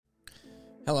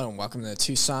Hello and welcome to the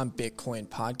Tucson Bitcoin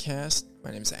Podcast. My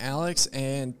name is Alex,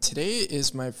 and today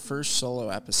is my first solo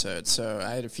episode. So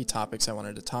I had a few topics I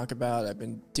wanted to talk about. I've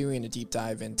been doing a deep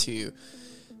dive into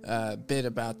a bit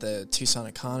about the Tucson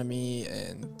economy,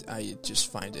 and I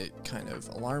just find it kind of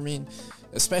alarming,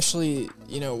 especially,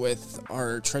 with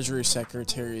our Treasury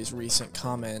Secretary's recent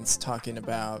comments talking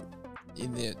about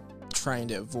trying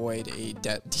to avoid a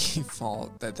debt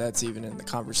default, that's even in the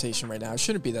conversation right now. It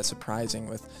shouldn't be that surprising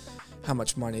with how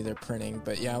much money they're printing.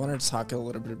 But yeah, I wanted to talk a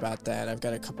little bit about that. I've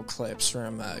got a couple clips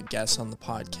from guests on the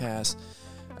podcast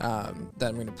that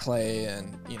I'm going to play,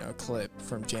 and, a clip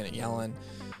from Janet Yellen.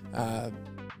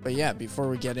 But yeah, before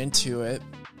we get into it,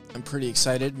 I'm pretty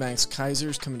excited. Max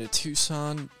Keiser's coming to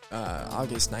Tucson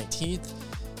August 19th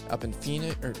up in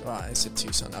Phoenix. I said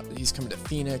Tucson. He's coming to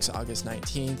Phoenix August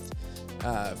 19th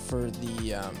for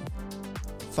the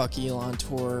Fuck Elon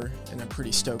tour, and I'm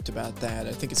pretty stoked about that.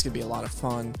 I think it's going to be a lot of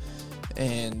fun.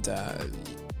 And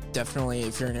definitely,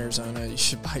 if you're in Arizona, you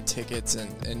should buy tickets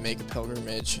and make a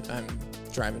pilgrimage. I'm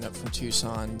driving up from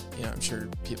Tucson. I'm sure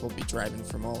people will be driving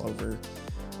from all over.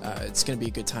 It's going to be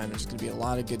a good time. There's going to be a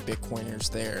lot of good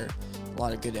Bitcoiners there, a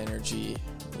lot of good energy.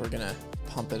 We're going to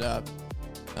pump it up.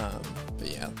 But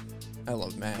yeah, I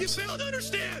love Max. You fail to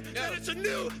understand that it's a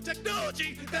new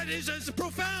technology that is as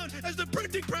profound as the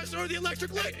printing press or the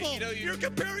electric light bulb. You're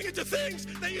comparing it to things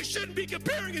that you shouldn't be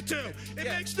comparing it to. It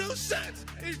makes no sense.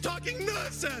 You're talking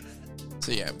nonsense.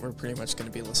 So yeah, we're pretty much going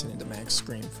to be listening to Max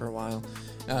scream for a while.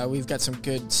 We've got some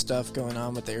good stuff going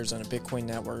on with the Arizona Bitcoin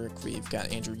Network. We've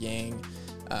got Andrew Yang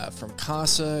from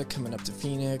CASA coming up to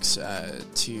Phoenix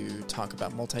to talk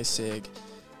about multi-sig,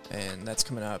 and that's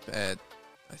coming up at,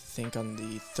 I think, on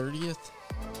the 30th,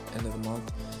 end of the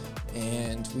month.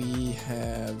 And we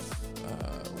have,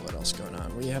 what else going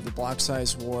on? We have the Block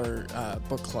Size War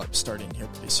book club starting here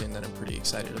pretty soon that I'm pretty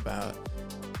excited about.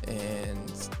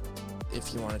 And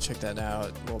if you want to check that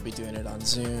out, we'll be doing it on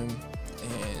Zoom.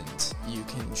 And you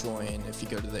can join if you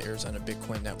go to the Arizona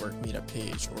Bitcoin Network meetup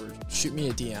page, or shoot me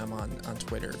a DM on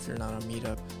Twitter if you're not on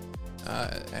Meetup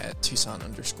at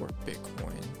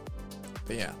Tucson_Bitcoin.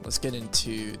 But yeah, let's get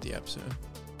into the episode.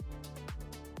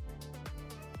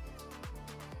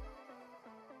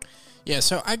 Yeah,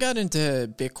 so I got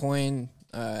into Bitcoin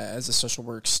as a social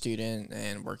work student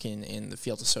and working in the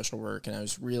field of social work, and I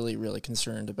was really, really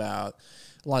concerned about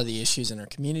a lot of the issues in our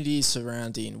communities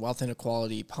surrounding wealth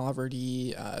inequality,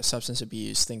 poverty, substance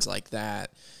abuse, things like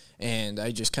that. And I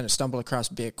just kind of stumbled across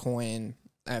Bitcoin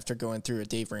after going through a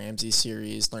Dave Ramsey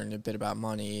series, learning a bit about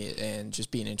money and just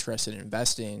being interested in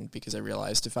investing, because I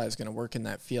realized if I was going to work in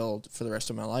that field for the rest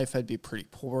of my life, I'd be pretty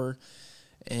poor.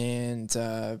 And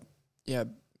I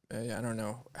don't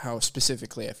know how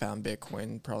specifically I found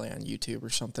Bitcoin, probably on YouTube or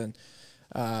something.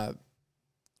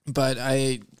 But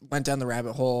I went down the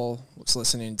rabbit hole, was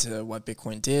listening to What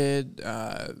Bitcoin Did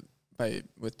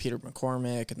with Peter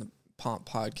McCormick and the Pomp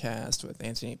podcast with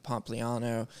Anthony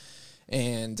Pompliano,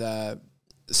 and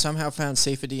somehow found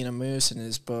Saifedean Ammous in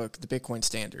his book, The Bitcoin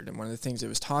Standard. And one of the things it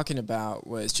was talking about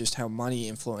was just how money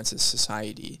influences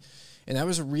society. And that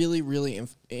was a really, really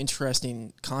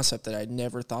interesting concept that I'd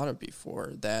never thought of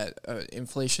before, that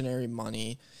inflationary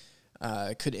money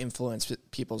could influence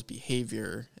people's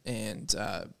behavior and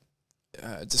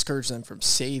discourage them from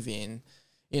saving,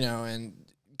 and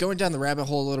going down the rabbit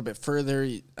hole a little bit further,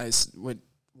 I would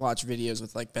watch videos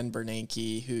with like Ben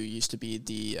Bernanke, who used to be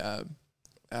the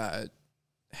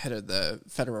head of the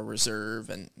Federal Reserve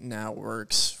and now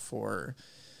works for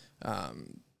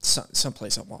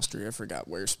someplace on Wall Street. I forgot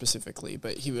where specifically,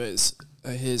 but he was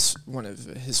one of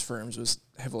his firms was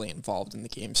heavily involved in the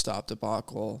GameStop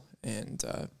debacle and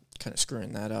kind of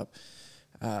screwing that up.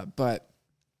 But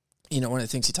one of the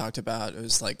things he talked about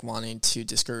was like wanting to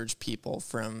discourage people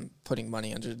from putting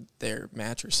money under their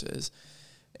mattresses,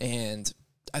 and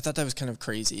I thought that was kind of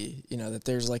crazy. That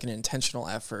there's like an intentional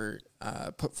effort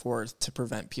put forth to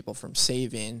prevent people from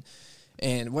saving.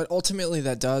 And what ultimately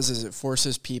that does is it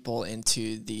forces people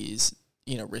into these,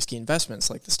 risky investments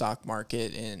like the stock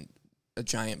market and a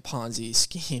giant Ponzi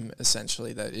scheme,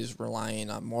 essentially, that is relying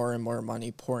on more and more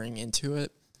money pouring into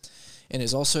it, and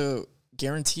is also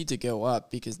guaranteed to go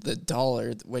up because the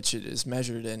dollar, which it is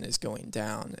measured in, is going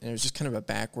down. And it was just kind of a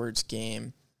backwards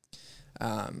game.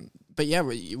 But yeah,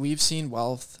 we've seen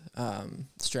wealth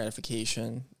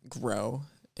stratification grow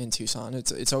in Tucson.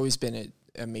 It's always been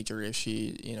a major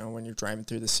issue. When you're driving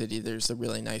through the city, there's the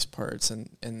really nice parts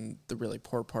and the really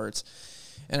poor parts.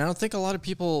 And I don't think a lot of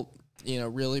people,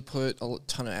 really put a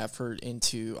ton of effort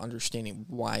into understanding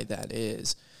why that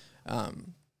is.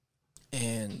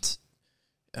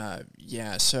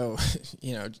 So,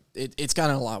 it's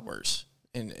gotten a lot worse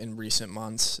in recent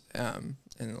months.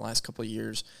 in the last couple of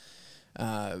years.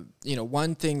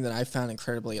 One thing that I found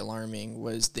incredibly alarming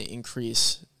was the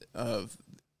increase of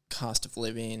cost of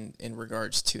living in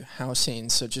regards to housing.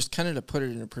 So just kind of to put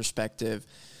it into perspective,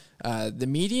 the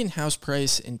median house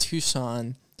price in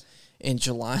Tucson in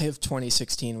July of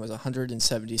 2016 was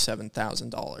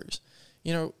 $177,000,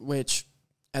 which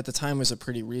at the time was a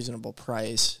pretty reasonable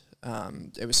price.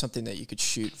 It was something that you could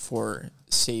shoot for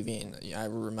saving. I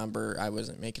remember I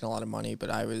wasn't making a lot of money, but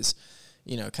I was,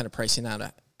 kind of pricing out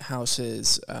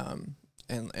houses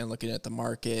and looking at the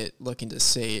market, looking to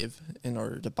save in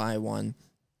order to buy one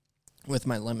with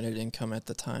my limited income at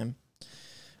the time.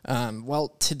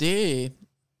 Well, today,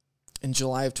 in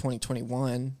July of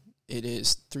 2021, it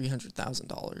is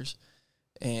 $300,000.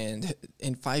 And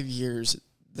in 5 years,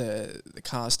 the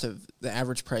cost of the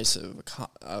average price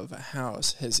of a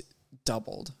house has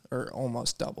doubled or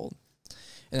almost doubled.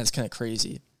 And that's kind of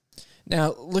crazy.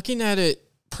 Now, looking at it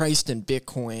priced in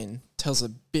Bitcoin tells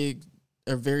a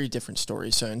very different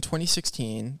story. So in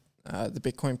 2016, the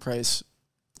Bitcoin price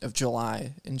of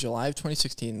in July of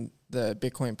 2016, the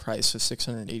Bitcoin price was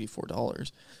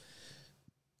 $684.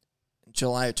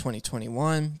 July of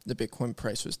 2021, the Bitcoin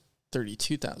price was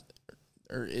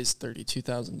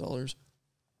 $32,000,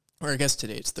 or I guess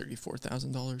today it's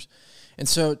 $34,000. And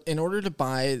so in order to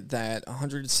buy that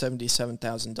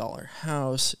 $177,000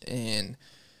 house in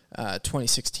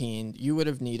 2016, you would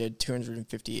have needed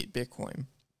 258 Bitcoin.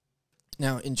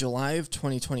 Now in July of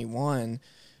 2021,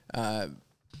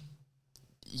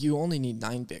 you only need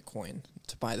 9 Bitcoin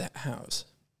to buy that house,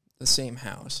 the same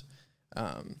house.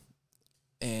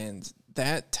 And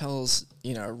that tells,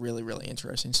 a really, really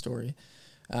interesting story.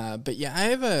 But yeah, I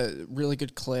have a really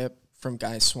good clip from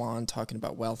Guy Swan talking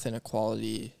about wealth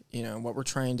inequality, and what we're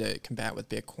trying to combat with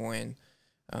Bitcoin.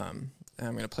 I'm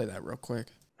going to play that real quick.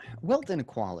 Wealth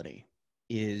inequality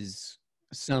is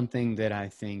something that I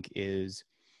think it's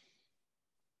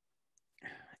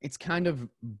kind of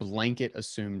blanket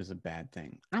assumed as a bad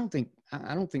thing. I don't think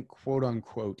quote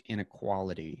unquote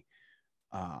inequality,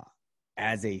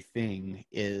 as a thing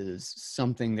is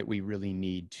something that we really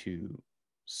need to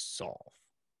solve,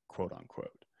 quote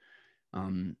unquote.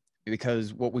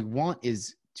 Because what we want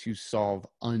is to solve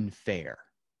unfair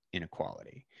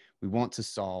inequality. We want to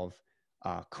solve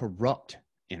corrupt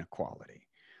inequality.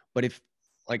 But if,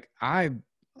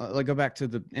 go back to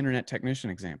the internet technician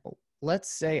example,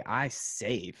 let's say I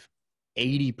save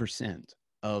 80%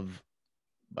 of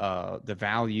the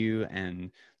value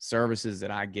and services that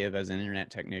I give as an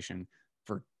internet technician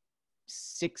for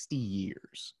 60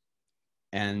 years.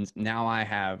 And now I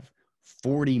have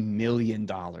 $40 million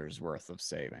worth of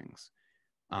savings.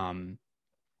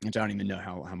 Which I don't even know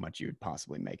how much you would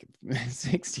possibly make in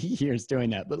 60 years doing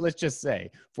that. But let's just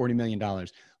say $40 million.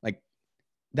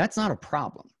 That's not a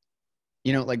problem.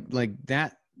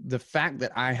 That, the fact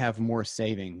that I have more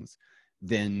savings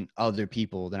than other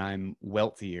people, that I'm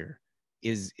wealthier,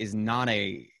 is not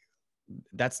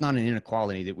that's not an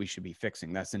inequality that we should be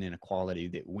fixing. That's an inequality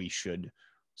that we should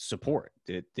support,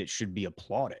 that should be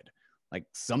applauded.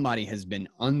 Somebody has been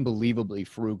unbelievably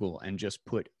frugal and just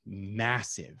put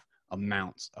massive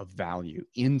amounts of value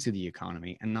into the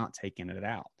economy and not taking it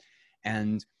out.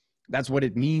 And that's what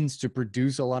it means to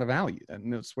produce a lot of value.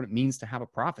 That's what it means to have a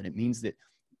profit. It means that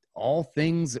all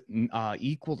things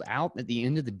equaled out at the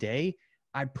end of the day,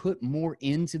 I put more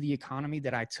into the economy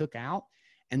that I took out.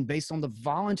 And based on the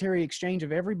voluntary exchange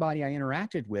of everybody I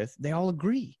interacted with, they all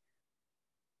agree.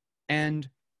 And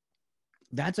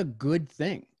that's a good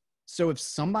thing. So if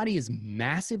somebody is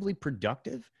massively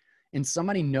productive and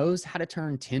somebody knows how to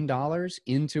turn $10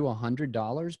 into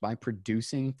 $100 by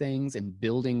producing things and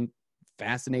building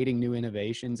fascinating new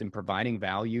innovations and providing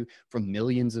value for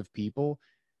millions of people,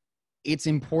 it's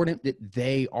important that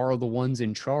they are the ones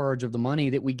in charge of the money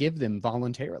that we give them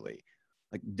voluntarily.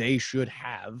 They should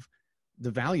have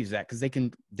the values of that, because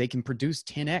they can produce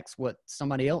 10x what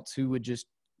somebody else who would just,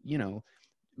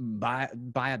 buy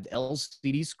an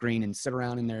LCD screen and sit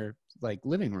around in their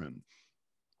living room.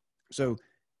 So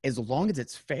as long as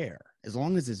it's fair, as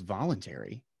long as it's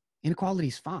voluntary, inequality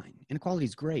is fine. Inequality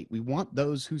is great. We want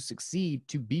those who succeed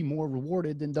to be more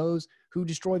rewarded than those who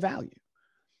destroy value.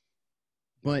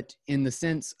 But in the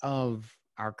sense of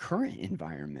our current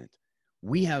environment,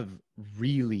 we have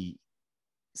really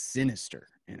sinister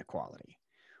inequality.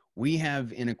 We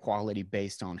have inequality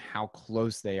based on how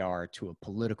close they are to a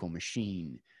political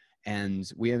machine.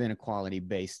 And we have inequality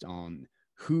based on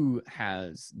who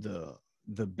has the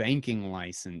banking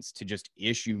license to just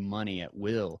issue money at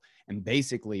will and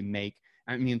basically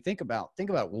think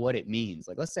about what it means.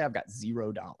 Let's say I've got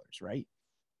 $0, right?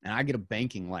 and I get a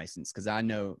banking license because I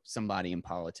know somebody in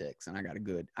politics, and I got a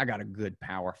good,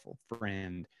 powerful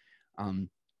friend. And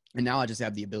now I just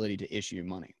have the ability to issue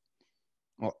money.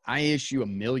 Well, I issue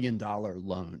 $1 million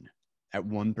loan at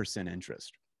 1%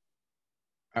 interest.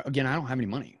 Again, I don't have any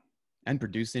money. I haven't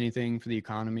produced anything for the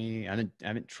economy. I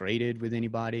haven't traded with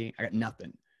anybody. I got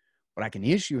nothing. But I can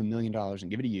issue $1 million and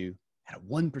give it to you at a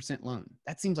 1% loan.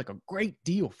 That seems like a great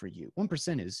deal for you.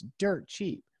 1% is dirt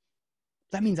cheap.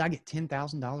 That means I get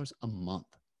 $10,000 a month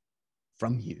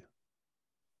from you.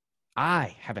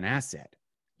 I have an asset.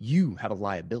 You have a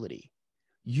liability.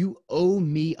 You owe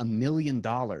me $1 million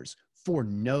for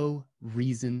no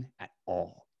reason at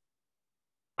all.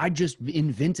 I just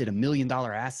invented $1 million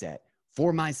asset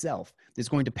for myself that's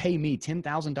going to pay me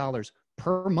 $10,000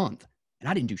 per month, and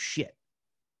I didn't do shit.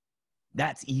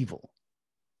 That's evil.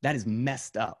 That is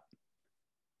messed up.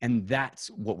 And that's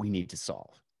what we need to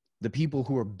solve. The people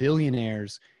who are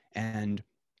billionaires and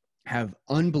have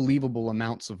unbelievable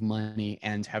amounts of money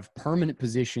and have permanent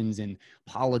positions in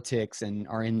politics and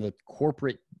are in the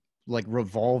corporate like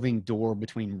revolving door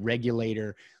between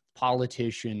regulator,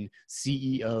 politician,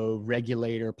 CEO,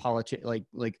 regulator,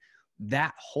 like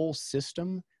that whole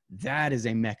system, that is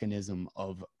a mechanism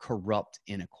of corrupt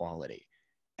inequality,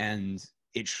 and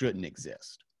it shouldn't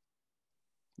exist.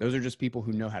 Those are just people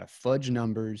who know how to fudge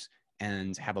numbers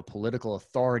and have a political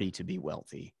authority to be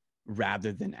wealthy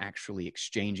rather than actually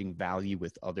exchanging value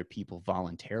with other people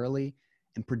voluntarily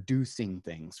and producing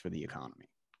things for the economy.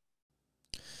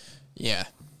 Yeah.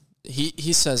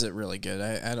 He says it really good.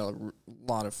 I had a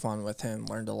lot of fun with him,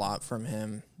 learned a lot from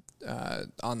him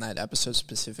on that episode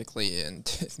specifically.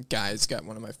 And Guy's got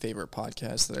one of my favorite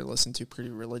podcasts that I listen to pretty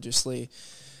religiously.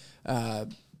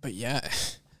 But yeah,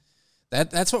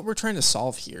 that's what we're trying to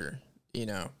solve here. You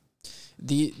know,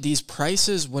 these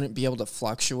prices wouldn't be able to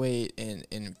fluctuate and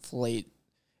inflate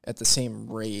at the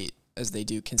same rate as they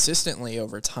do consistently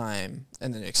over time,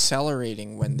 and then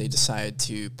accelerating when they decide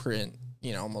to print,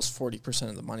 you know, almost 40%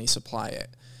 of the money supply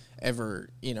ever,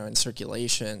 you know, in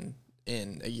circulation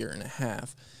in a year and a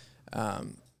half.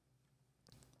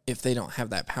 If they don't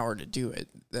have that power to do it,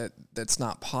 that's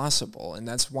not possible. And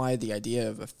that's why the idea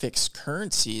of a fixed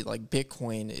currency like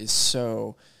Bitcoin is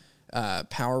so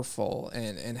powerful,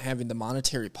 and having the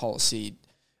monetary policy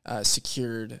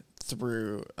secured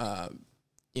through,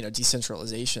 you know,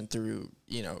 decentralization through,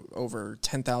 you know, over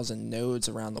 10,000 nodes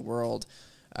around the world,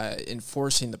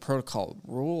 enforcing the protocol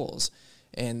rules.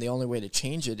 And the only way to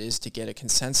change it is to get a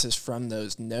consensus from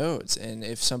those nodes. And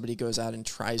if somebody goes out and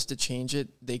tries to change it,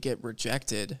 they get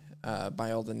rejected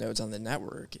by all the nodes on the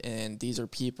network. And these are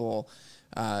people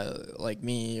like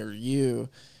me or you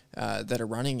that are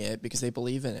running it because they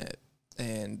believe in it.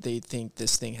 And they think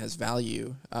this thing has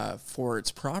value for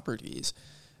its properties.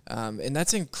 And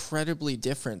that's incredibly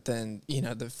different than, you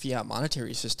know, the fiat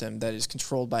monetary system that is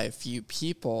controlled by a few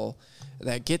people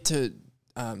that get to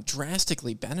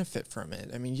drastically benefit from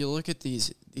it. I mean, you look at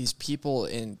these people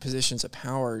in positions of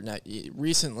power. Now,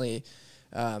 recently,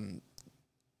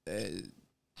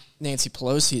 Nancy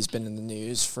Pelosi has been in the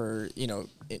news for, you know,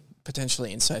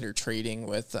 potentially insider trading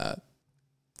with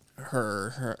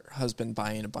her husband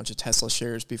buying a bunch of Tesla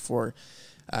shares before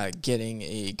getting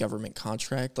a government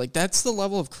contract. Like, that's the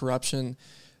level of corruption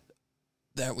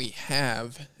that we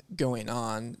have going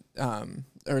on.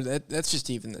 Or that's just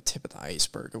even the tip of the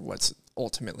iceberg of what's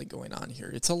ultimately going on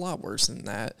here. It's a lot worse than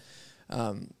that,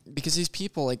 because these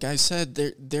people, like I said,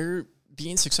 they're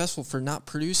being successful for not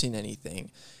producing anything,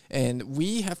 and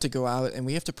we have to go out and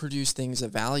we have to produce things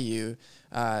of value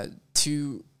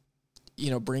to, you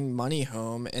know, bring money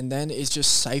home, and then it's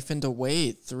just siphoned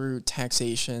away through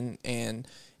taxation and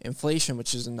inflation,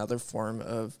 which is another form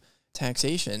of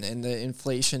taxation, and the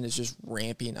inflation is just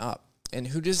ramping up. And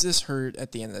who does this hurt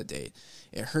at the end of the day?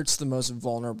 It hurts the most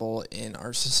vulnerable in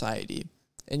our society.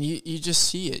 And you just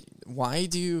see it. Why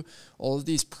do all of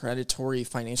these predatory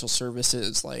financial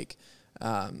services like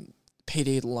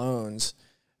payday loans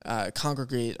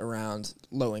congregate around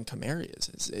low-income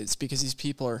areas? It's because these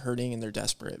people are hurting and they're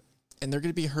desperate. And they're going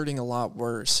to be hurting a lot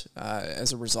worse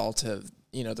as a result of,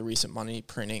 you know, the recent money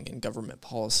printing and government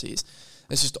policies.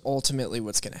 That's just ultimately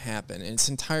what's going to happen. And it's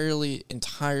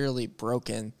entirely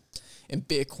broken. And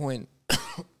Bitcoin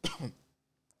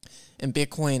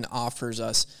offers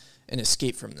us an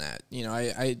escape from that. You know,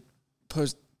 I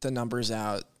post the numbers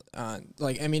out.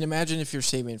 Like, I mean, imagine if you're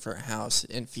saving for a house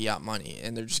in fiat money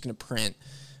and they're just going to print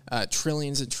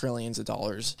trillions and trillions of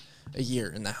dollars a year,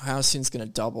 and the housing's going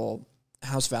to double.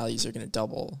 House values are going to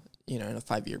double, you know, in a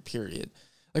 5-year period.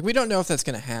 Like, we don't know if that's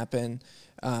going to happen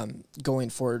going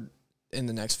forward in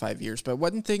the next 5 years. But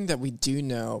one thing that we do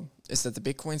know is that the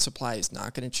Bitcoin supply is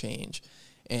not going to change.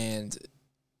 And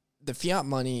the fiat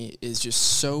money is just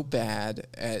so bad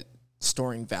at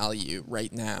storing value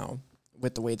right now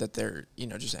with the way that they're,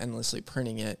 just endlessly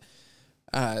printing it,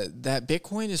 that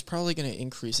Bitcoin is probably going to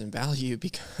increase in value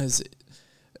because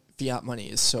fiat money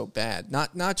is so bad.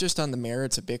 Not just on the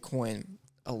merits of Bitcoin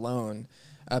alone,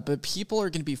 but people are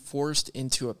going to be forced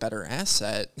into a better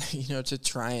asset, to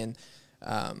try and,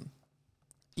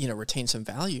 retain some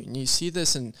value. And you see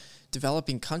this in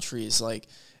developing countries. Like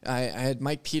I had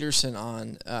Mike Peterson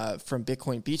on from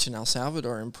Bitcoin Beach in El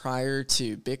Salvador, and prior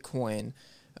to Bitcoin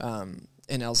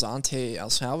in El Zonte, El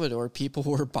Salvador, people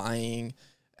were buying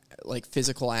like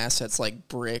physical assets like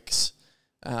bricks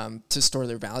to store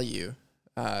their value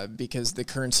because the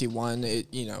currency,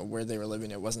 where they were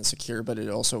living, it wasn't secure, but it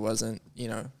also wasn't,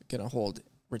 going to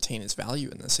retain its value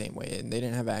in the same way. And they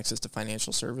didn't have access to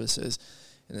financial services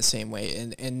in the same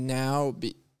way. And now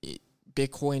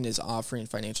Bitcoin is offering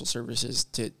financial services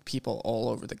to people all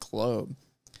over the globe.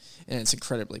 And it's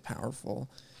incredibly powerful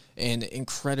and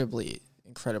incredibly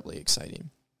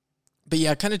exciting. But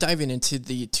yeah, kind of diving into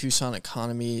the Tucson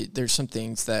economy, there's some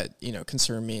things that,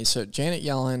 concern me. So Janet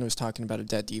Yellen was talking about a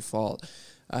debt default.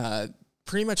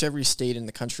 Pretty much every state in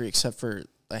the country except for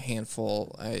a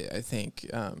handful, I think.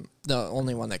 The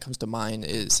only one that comes to mind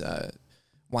is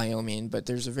Wyoming, but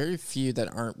there's a very few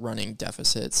that aren't running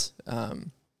deficits.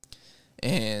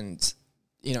 And,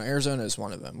 Arizona is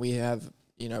one of them. We have,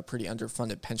 a pretty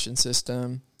underfunded pension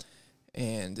system,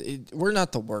 and we're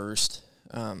not the worst.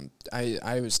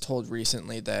 I was told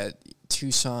recently that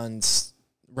Tucson's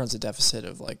runs a deficit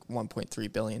of like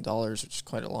 $1.3 billion, which is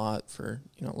quite a lot for,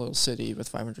 a little city with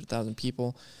 500,000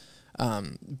 people.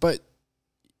 But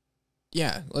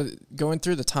yeah, going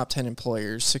through the top 10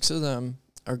 employers, 6 of them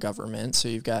are government. So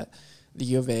you've got the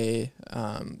U of A,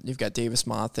 you've got Davis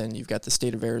Monthan, you've got the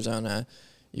state of Arizona,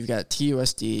 you've got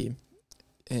TUSD,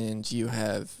 and you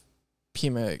have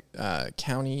Pima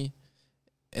County,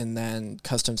 and then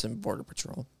Customs and Border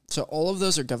Patrol. So all of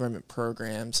those are government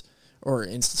programs or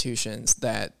institutions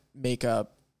that make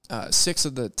up 6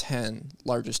 of the 10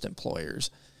 largest employers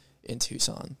in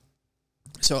Tucson.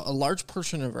 So a large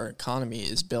portion of our economy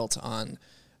is built on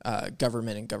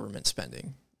government and government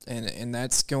spending. And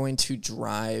that's going to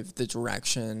drive the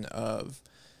direction of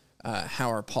how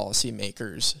our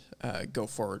policymakers go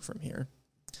forward from here.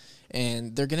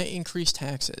 And they're going to increase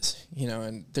taxes,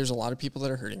 and there's a lot of people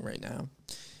that are hurting right now.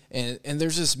 And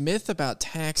there's this myth about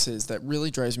taxes that really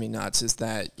drives me nuts, is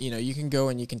that, you can go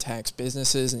and you can tax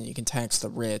businesses and you can tax the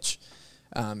rich,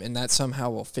 and that somehow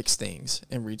will fix things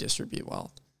and redistribute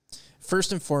wealth.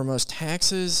 First and foremost,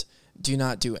 taxes do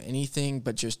not do anything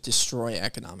but just destroy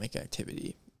economic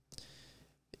activity.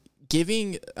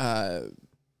 Giving,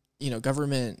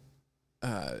 government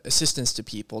assistance to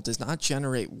people does not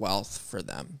generate wealth for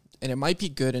them. And it might be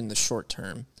good in the short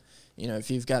term. If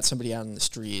you've got somebody out in the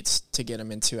streets, to get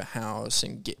them into a house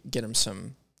and get them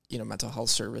some, mental health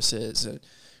services,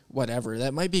 whatever,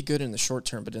 that might be good in the short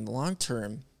term, but in the long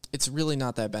term, it's really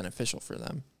not that beneficial for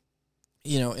them.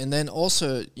 And then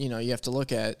also, you have to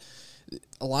look at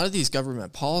a lot of these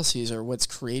government policies are what's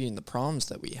creating the problems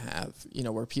that we have,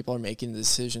 where people are making the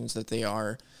decisions that they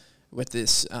are with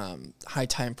this high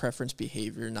time preference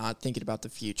behavior, not thinking about the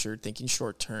future, thinking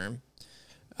short term.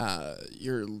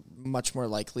 You're much more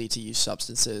likely to use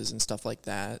substances and stuff like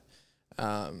that.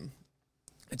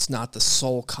 It's not the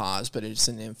sole cause, but it's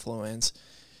an influence.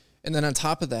 And then on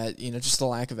top of that, just the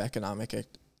lack of economic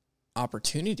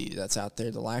opportunity that's out there,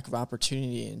 the lack of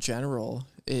opportunity in general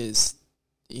is,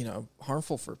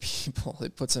 harmful for people.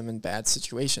 It puts them in bad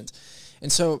situations.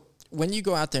 And so when you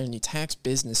go out there and you tax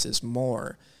businesses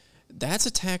more, that's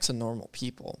a tax on normal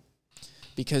people,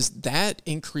 because that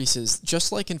increases,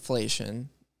 just like inflation,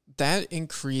 that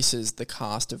increases the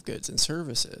cost of goods and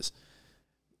services.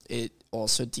 It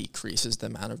also decreases the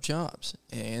amount of jobs,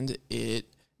 and it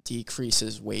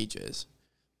decreases wages,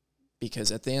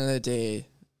 because at the end of the day,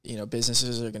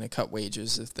 businesses are going to cut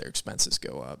wages if their expenses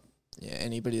go up. Yeah,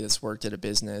 anybody that's worked at a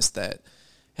business that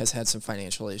has had some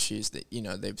financial issues, that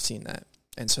they've seen that.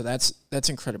 And so that's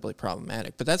incredibly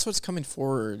problematic. But that's what's coming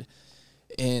forward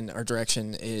in our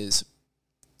direction, is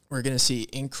we're going to see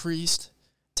increased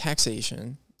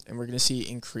taxation, and we're going to see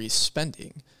increased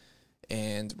spending,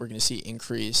 and we're going to see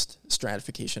increased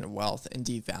stratification of wealth and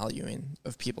devaluing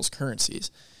of people's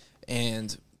currencies.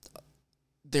 And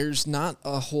there's not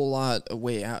a whole lot of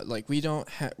way out. Like you don't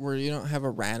have a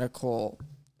radical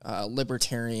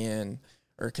libertarian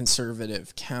or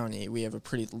conservative county. We have a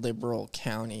pretty liberal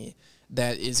county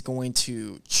that is going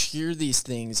to cheer these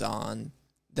things on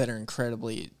that are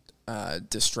incredibly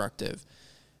destructive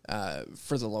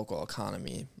for the local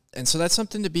economy. And so that's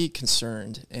something to be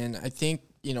concerned. And I think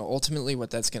ultimately what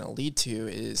that's going to lead to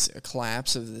is a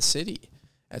collapse of the city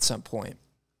at some point.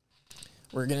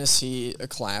 We're going to see a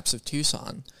collapse of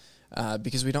Tucson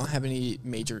because we don't have any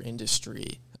major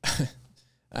industry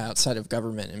outside of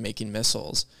government and making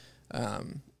missiles.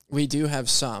 We do have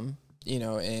some,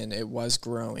 and it was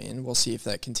growing. We'll see if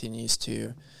that continues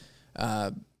to.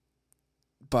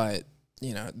 But,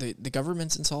 the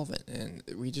government's insolvent, and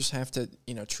we just have to,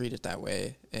 treat it that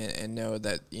way and know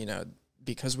that,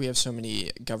 because we have so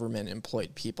many government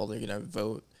employed people, they're going to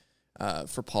vote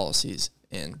for policies.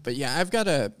 But yeah, I've got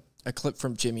a clip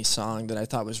from Jimmy Song that I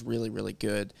thought was really, really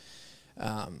good,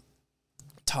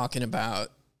 talking about,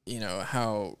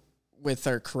 how with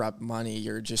our corrupt money,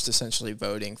 you're just essentially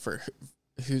voting for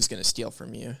who's going to steal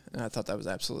from you. And I thought that was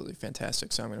absolutely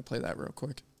fantastic. So I'm going to play that real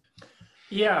quick.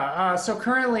 Yeah. So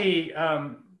currently,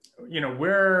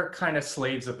 we're kind of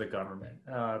slaves of the government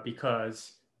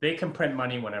because they can print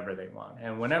money whenever they want.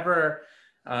 And whenever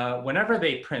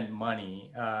they print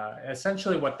money,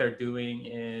 essentially what they're doing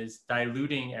is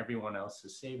diluting everyone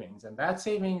else's savings. And that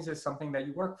savings is something that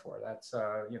you work for. That's,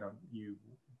 you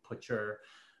put your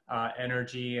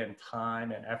energy and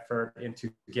time and effort into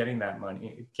getting that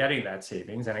money, getting that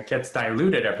savings, and it gets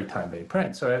diluted every time they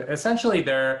print. So essentially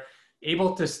they're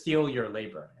able to steal your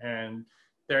labor, and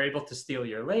they're able to steal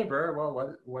your labor.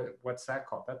 Well, what's that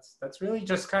called? That's really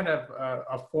just kind of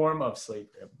a form of slavery,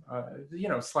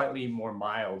 slightly more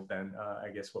mild than I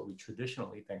guess what we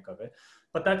traditionally think of it.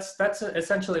 But that's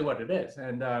essentially what it is,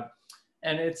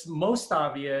 and it's most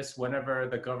obvious whenever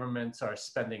the governments are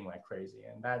spending like crazy,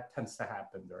 and that tends to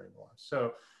happen during war.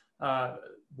 So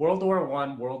World War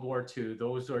I, World War II,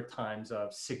 those were times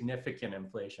of significant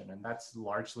inflation, and that's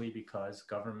largely because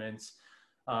governments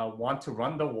want to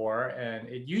run the war. And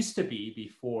it used to be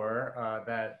before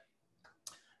that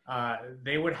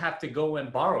they would have to go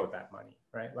and borrow that money,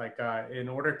 right? Like in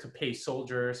order to pay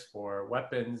soldiers for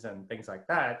weapons and things like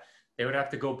that, they would have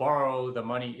to go borrow the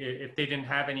money. If they didn't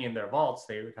have any in their vaults,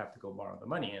 they would have to go borrow the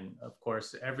money. And of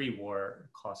course, every war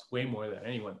costs way more than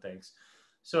anyone thinks.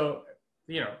 So,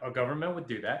 a government would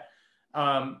do that.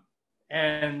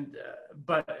 And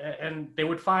they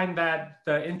would find that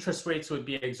the interest rates would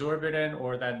be exorbitant,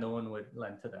 or that no one would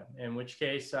lend to them, in which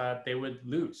case they would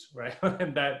lose, right?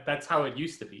 And that's how it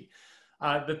used to be.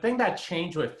 The thing that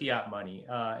changed with fiat money,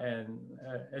 and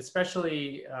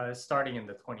especially starting in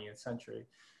the 20th century,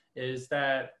 is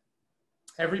that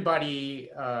everybody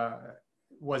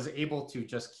was able to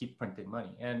just keep printing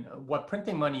money. And what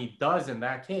printing money does in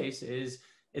that case is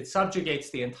it subjugates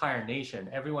the entire nation,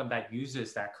 everyone that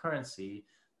uses that currency,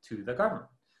 to the government.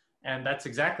 And that's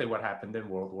exactly what happened in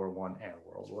World War I and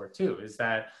World War II, is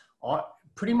that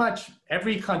pretty much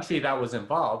every country that was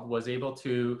involved was able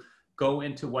to go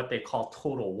into what they call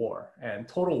total war. And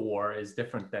total war is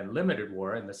different than limited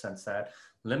war, in the sense that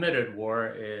limited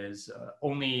war is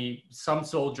only some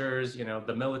soldiers,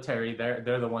 the military,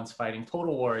 they're the ones fighting.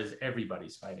 Total war is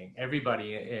everybody's fighting.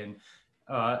 Everybody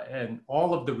and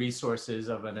all of the resources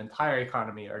of an entire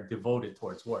economy are devoted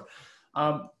towards war.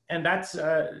 And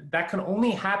that can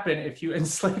only happen if you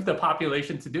enslave the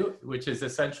population to do it, which is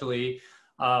essentially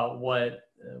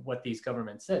what these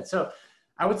governments did. So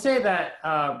I would say that,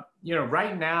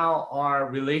 right now our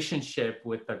relationship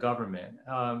with the government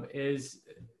is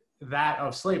that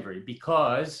of slavery,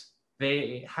 because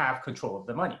they have control of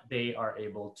the money. They are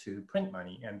able to print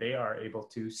money, and they are able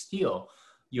to steal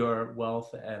your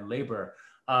wealth and labor.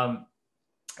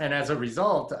 And as a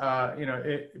result,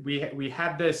 we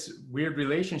have this weird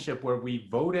relationship where we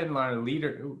vote in our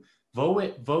leader,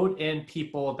 vote in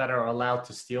people that are allowed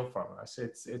to steal from us.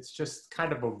 It's just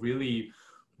kind of a really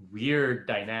weird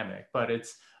dynamic. But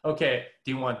it's okay,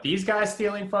 do you want these guys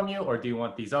stealing from you, or do you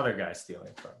want these other guys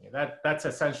stealing from you? That's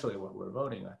essentially what we're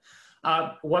voting on.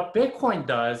 What Bitcoin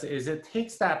does is it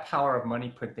takes that power of money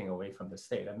printing away from the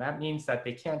state. And that means that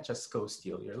they can't just go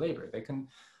steal your labor. They can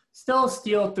still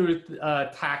steal through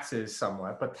taxes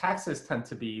somewhat, but taxes tend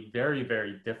to be very,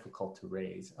 very difficult to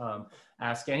raise.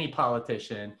 Ask any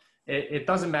politician. It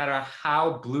doesn't matter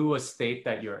how blue a state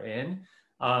that you're in.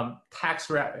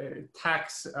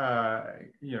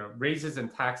 Raises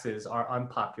and taxes are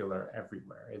unpopular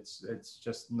everywhere. It's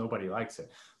just nobody likes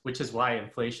it, which is why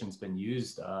inflation's been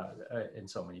used in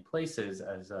so many places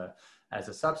as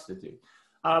a substitute.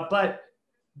 But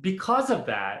because of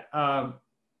that,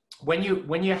 when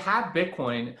you have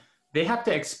Bitcoin, they have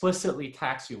to explicitly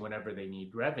tax you whenever they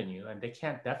need revenue, and they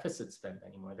can't deficit spend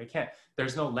anymore. They can't.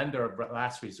 There's no lender of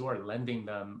last resort lending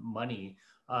them money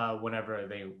whenever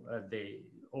they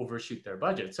overshoot their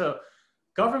budget. So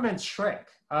governments shrink,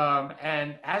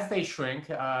 and as they shrink,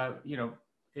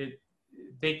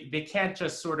 they can't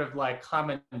just sort of like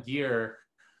commandeer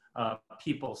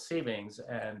people's savings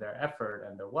and their effort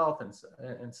and their wealth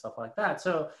and stuff like that.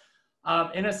 So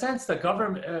in a sense, the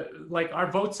government, like our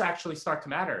votes actually start to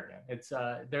matter again.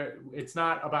 It's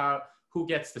not about who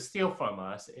gets to steal from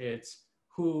us. It's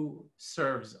who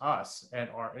serves us and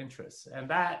our interests. And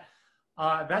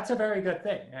that's a very good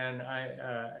thing. And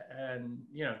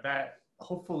that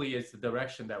hopefully is the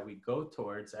direction that we go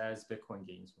towards as Bitcoin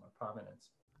gains more prominence.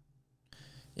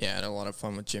 Yeah, I had a lot of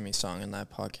fun with Jimmy Song in that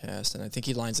podcast, and I think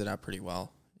he lines it out pretty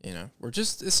well. We're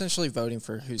just essentially voting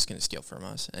for who's going to steal from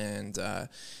us, and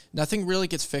nothing really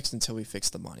gets fixed until we fix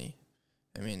the money.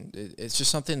 I mean, it's just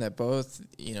something that both,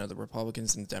 the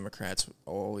Republicans and the Democrats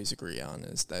always agree on,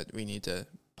 is that we need to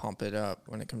pump it up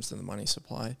when it comes to the money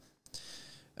supply.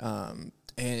 And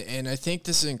I think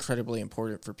this is incredibly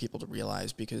important for people to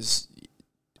realize, because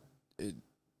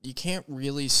you can't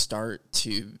really start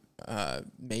to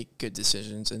make good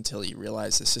decisions until you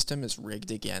realize the system is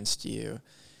rigged against you.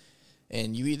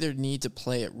 And you either need to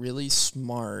play it really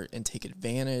smart and take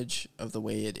advantage of the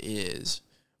way it is,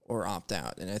 or opt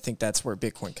out. And I think that's where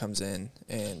Bitcoin comes in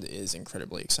and is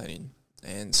incredibly exciting.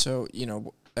 And so,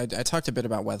 I talked a bit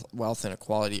about wealth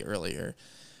inequality earlier.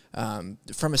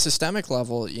 From a systemic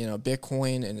level,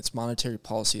 Bitcoin and its monetary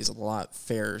policy is a lot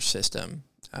fairer system.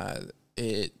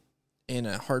 In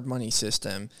a hard money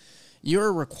system,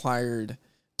 you're required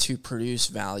to produce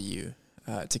value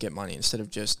to get money, instead of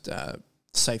just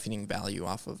siphoning value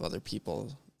off of other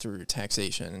people through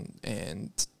taxation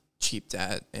and cheap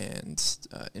debt and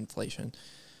inflation.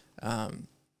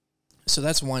 So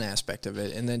that's one aspect of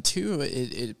it. And then two,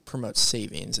 it promotes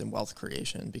savings and wealth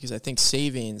creation, because I think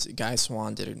savings, Guy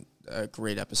Swan did a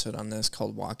great episode on this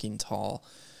called Walking Tall,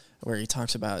 where he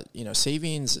talks about,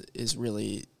 savings is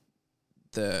really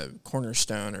the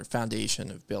cornerstone or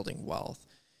foundation of building wealth.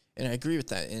 And I agree with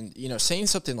that. And, saying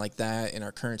something like that in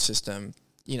our current system,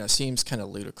 seems kind of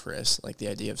ludicrous. Like, the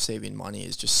idea of saving money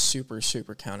is just super,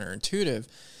 super counterintuitive.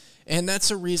 And that's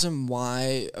a reason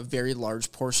why a very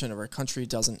large portion of our country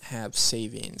doesn't have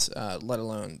savings, let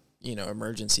alone,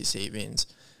 emergency savings.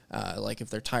 Like, if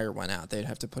their tire went out, they'd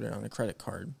have to put it on a credit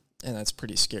card. And that's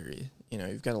pretty scary.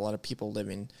 You've got a lot of people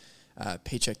living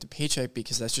paycheck to paycheck,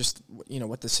 because that's just,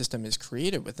 what the system is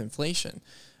created with inflation.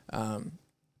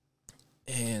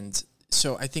 And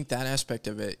so I think that aspect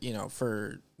of it,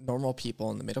 for normal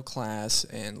people in the middle class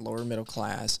and lower middle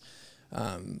class,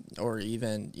 or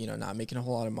even, not making a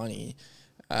whole lot of money,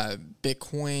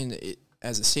 Bitcoin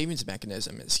as a savings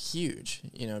mechanism is huge,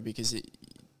 because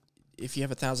if you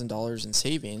have $1,000 in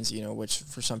savings, which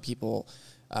for some people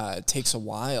takes a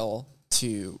while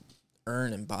to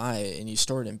earn and buy, and you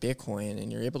store it in Bitcoin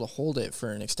and you're able to hold it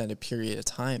for an extended period of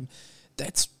time,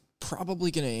 that's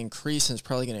probably going to increase, and it's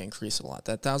probably going to increase a lot.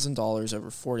 That $1,000 over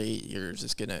 48 years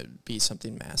is going to be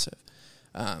something massive.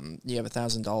 You have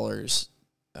 $1,000.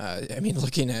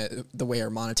 Looking at the way our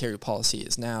monetary policy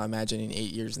is now, imagining 8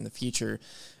 years in the future,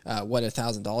 what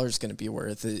 $1,000 is going to be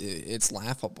worth, it's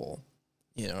laughable.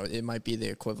 It might be the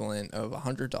equivalent of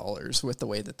 $100 with the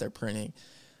way that they're printing.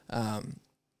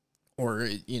 Or,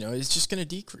 it's just going to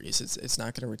decrease. It's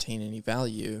not going to retain any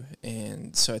value.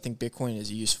 And so I think Bitcoin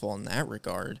is useful in that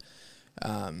regard.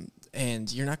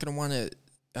 And you're not going to want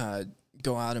to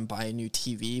go out and buy a new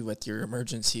TV with your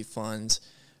emergency funds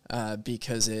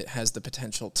because it has the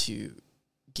potential to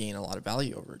gain a lot of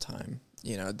value over time.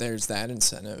 There's that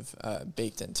incentive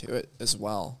baked into it as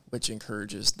well, which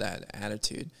encourages that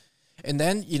attitude. And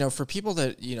then, for people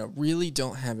that, really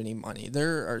don't have any money,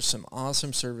 there are some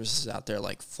awesome services out there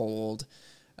like Fold,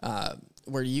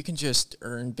 where you can just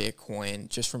earn Bitcoin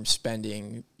just from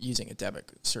spending using a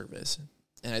debit service.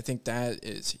 And I think that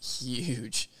is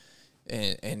huge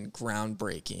and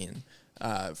groundbreaking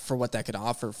for what that could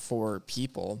offer for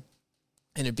people.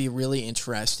 And it'd be really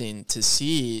interesting to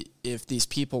see if these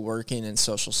people working in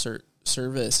social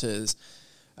services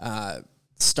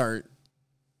start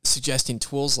suggesting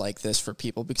tools like this for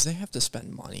people, because they have to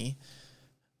spend money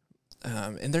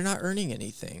and they're not earning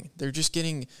anything. They're just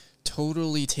getting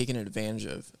totally taken advantage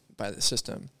of by the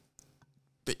system.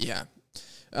 But yeah,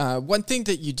 one thing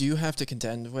that you do have to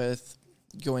contend with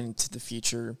going into the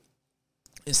future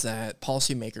is that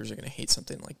policymakers are going to hate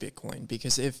something like Bitcoin,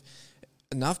 because if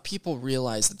enough people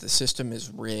realize that the system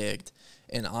is rigged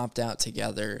and opt out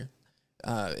together,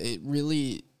 it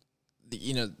really,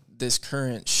 this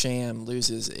current sham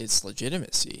loses its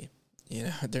legitimacy.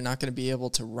 They're not going to be able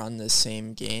to run the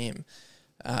same game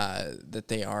that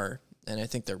they are. And I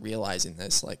think they're realizing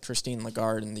this. Like Christine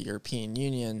Lagarde in the European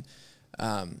Union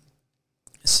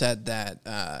said that,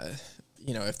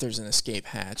 if there's an escape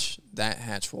hatch, that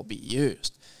hatch will be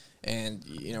used. And,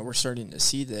 we're starting to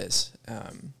see this.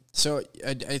 So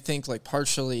I think like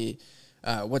partially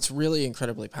what's really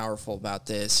incredibly powerful about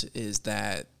this is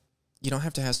that you don't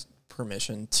have to ask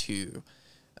permission to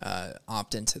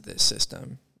opt into this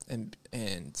system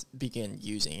and begin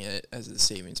using it as a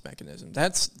savings mechanism.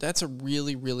 That's a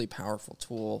really, really powerful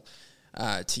tool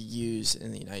to use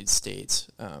in the United States,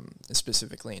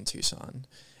 specifically in Tucson.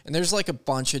 And there's like a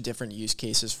bunch of different use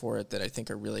cases for it that I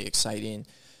think are really exciting.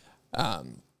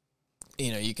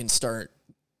 You can start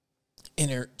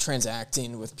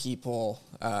transacting with people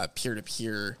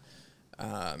peer-to-peer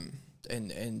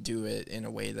and do it in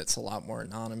a way that's a lot more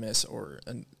anonymous or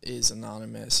is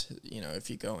anonymous. If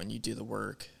you go and you do the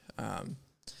work,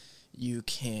 you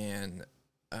can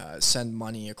send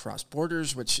money across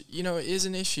borders, which, is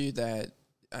an issue that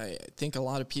I think a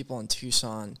lot of people in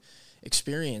Tucson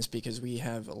experience because we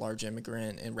have a large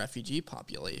immigrant and refugee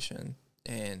population,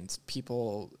 and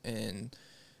people in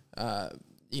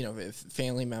if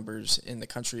family members in the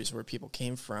countries where people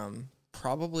came from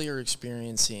probably are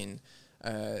experiencing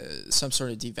some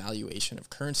sort of devaluation of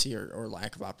currency or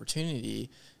lack of opportunity,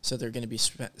 so they're going to be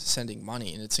sending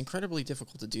money. And it's incredibly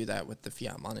difficult to do that with the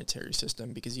fiat monetary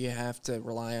system because you have to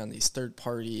rely on these third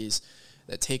parties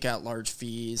that take out large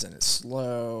fees, and it's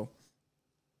slow.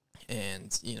 And,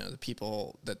 the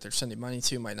people that they're sending money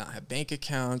to might not have bank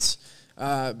accounts,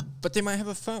 but they might have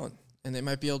a phone, and they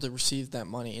might be able to receive that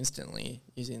money instantly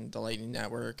using the Lightning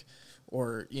Network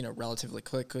or, relatively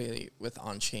quickly with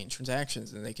on-chain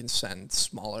transactions, and they can send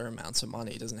smaller amounts of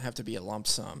money. It doesn't have to be a lump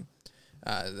sum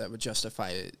that would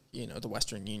justify, the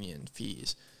Western Union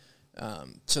fees.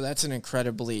 So that's an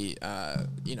incredibly,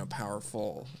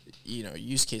 powerful,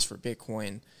 use case for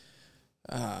Bitcoin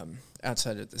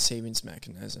outside of the savings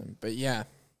mechanism. But yeah,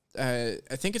 I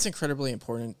think it's incredibly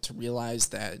important to realize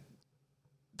that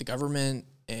the government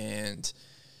and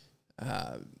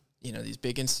these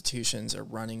big institutions are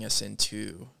running us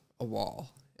into a wall,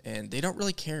 and they don't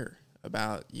really care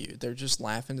about you. They're just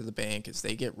laughing to the bank as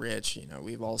they get rich.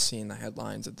 We've all seen the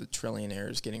headlines of the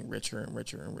trillionaires getting richer and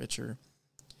richer and richer.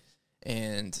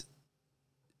 And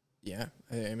yeah,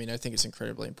 I think it's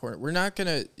incredibly important. We're not going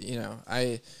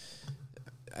to,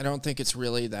 I don't think it's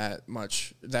really that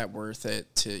worth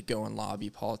it to go and lobby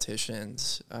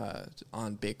politicians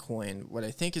on Bitcoin. What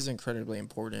I think is incredibly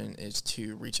important is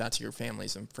to reach out to your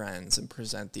families and friends and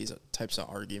present these types of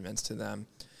arguments to them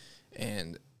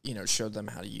and, show them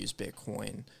how to use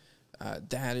Bitcoin.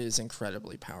 That is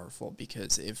incredibly powerful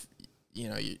because if,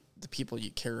 the people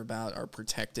you care about are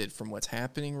protected from what's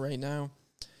happening right now,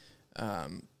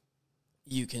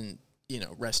 you can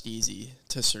rest easy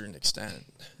to a certain extent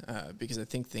because I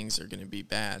think things are going to be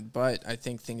bad, but I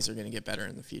think things are going to get better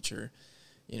in the future,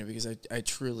 because I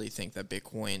truly think that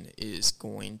Bitcoin is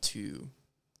going to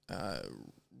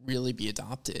really be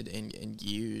adopted and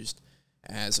used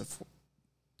as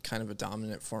kind of a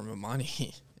dominant form of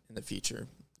money in the future.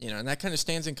 And that kind of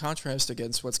stands in contrast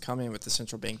against what's coming with the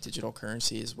central bank digital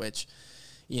currencies, which,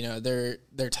 they're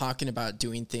talking about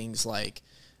doing things like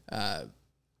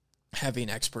having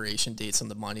expiration dates on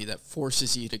the money that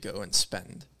forces you to go and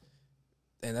spend.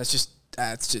 And that's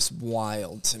just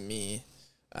wild to me.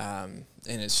 And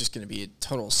it's just going to be a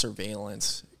total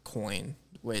surveillance coin,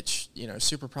 which, is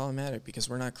super problematic because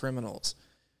we're not criminals.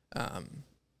 But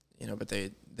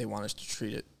they want us to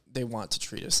treat it. They want to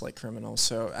treat us like criminals.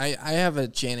 So I have a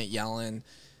Janet Yellen.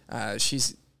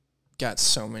 She's got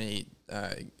so many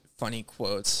funny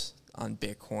quotes on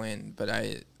Bitcoin, but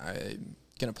I'm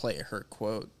going to play her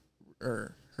quote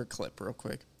or her clip real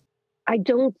quick. I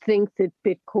don't think that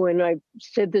Bitcoin, I've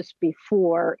said this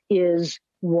before, is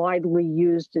widely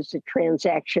used as a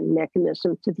transaction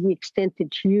mechanism. To the extent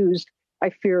it's used, I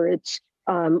fear it's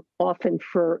often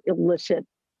for illicit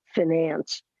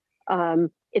finance.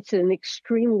 It's an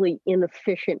extremely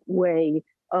inefficient way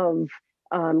of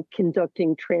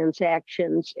conducting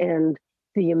transactions, and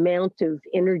the amount of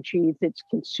energy that's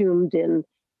consumed in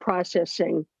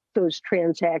processing those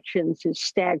transactions is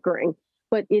staggering.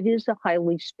 But it is a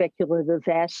highly speculative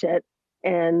asset,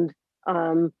 and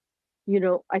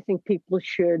I think people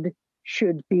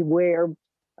should beware.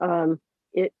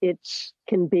 It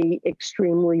can be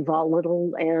extremely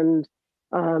volatile, and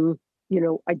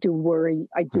I do worry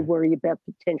about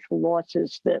potential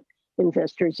losses that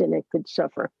investors in it could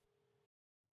suffer.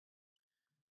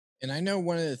 And I know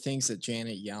one of the things that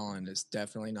Janet Yellen is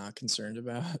definitely not concerned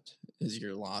about is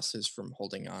your losses from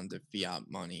holding on to fiat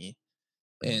money.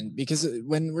 And because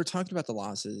when we're talking about the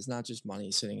losses, it's not just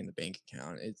money sitting in the bank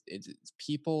account. It's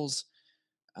people's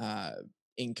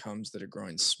incomes that are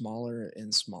growing smaller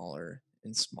and smaller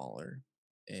and smaller.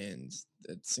 And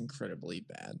it's incredibly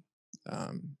bad.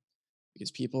 Because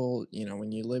people,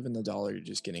 when you live in the dollar, you're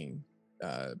just getting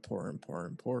poorer and poorer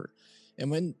and poorer. And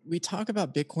when we talk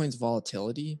about Bitcoin's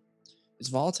volatility, it's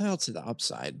volatile to the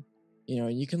upside.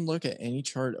 You can look at any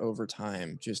chart over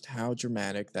time, just how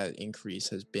dramatic that increase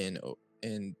has been.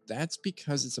 And that's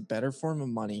because it's a better form of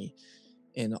money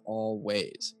in all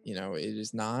ways. It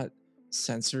is not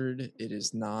censored. It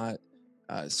is not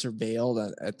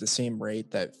surveilled at the same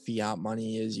rate that fiat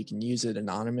money is. You can use it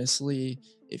anonymously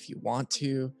if you want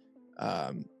to.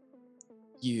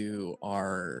 You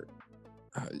are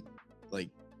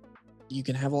you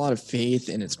can have a lot of faith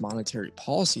in its monetary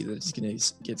policy that it's going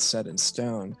to get set in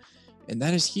stone. And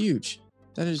that is huge.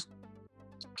 That is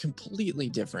completely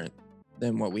different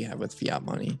than what we have with fiat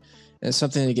money. And it's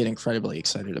something to get incredibly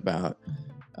excited about.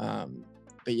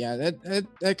 But yeah,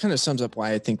 that kind of sums up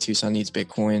why I think Tucson needs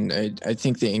Bitcoin. I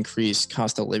think the increased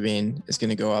cost of living is going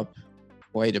to go up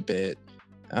quite a bit.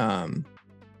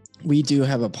 We do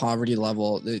have a poverty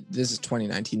level. This is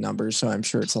 2019 numbers, so I'm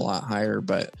sure it's a lot higher,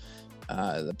 but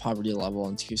the poverty level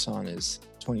in Tucson is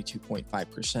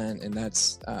 22.5%, and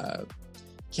that's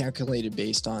calculated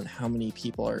based on how many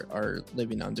people are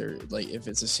living under, if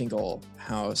it's a single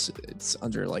house, it's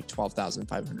under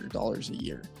 $12,500 a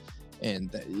year.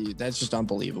 And that's just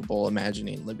unbelievable,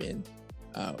 imagining living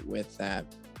with that.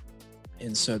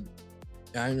 And so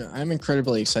I'm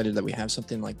incredibly excited that we have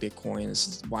something like Bitcoin. This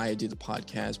is why I do the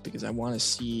podcast, because I want to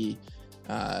see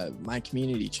my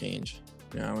community change.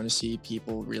 I want to see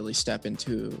people really step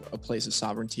into a place of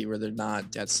sovereignty where they're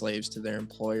not debt slaves to their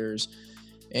employers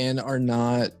and are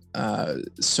not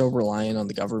so reliant on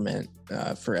the government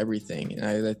for everything.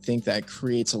 And I think that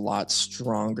creates a lot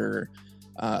stronger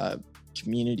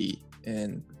community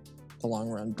in the long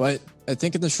run. But I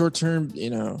think in the short term,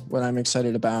 what I'm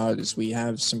excited about is we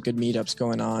have some good meetups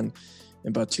going on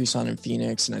in both Tucson and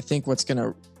Phoenix. And I think what's going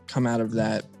to come out of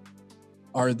that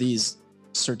are these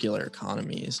circular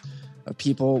economies of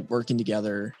people working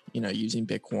together, using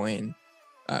Bitcoin,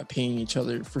 paying each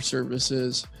other for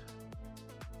services,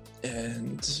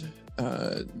 and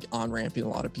on-ramping a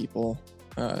lot of people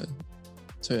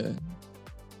to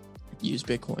use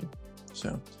Bitcoin.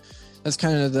 So that's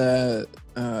kind of the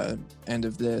end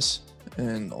of this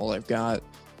and all I've got.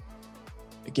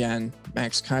 Again,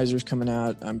 Max Kaiser's coming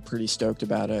out. I'm pretty stoked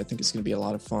about it. I think it's going to be a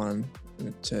lot of fun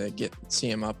to see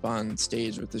him up on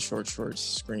stage with the short shorts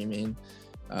screaming,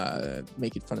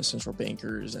 making fun of central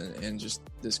bankers and just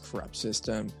this corrupt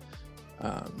system.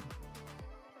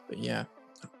 But yeah,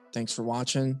 thanks for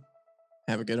watching.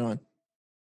 Have a good one.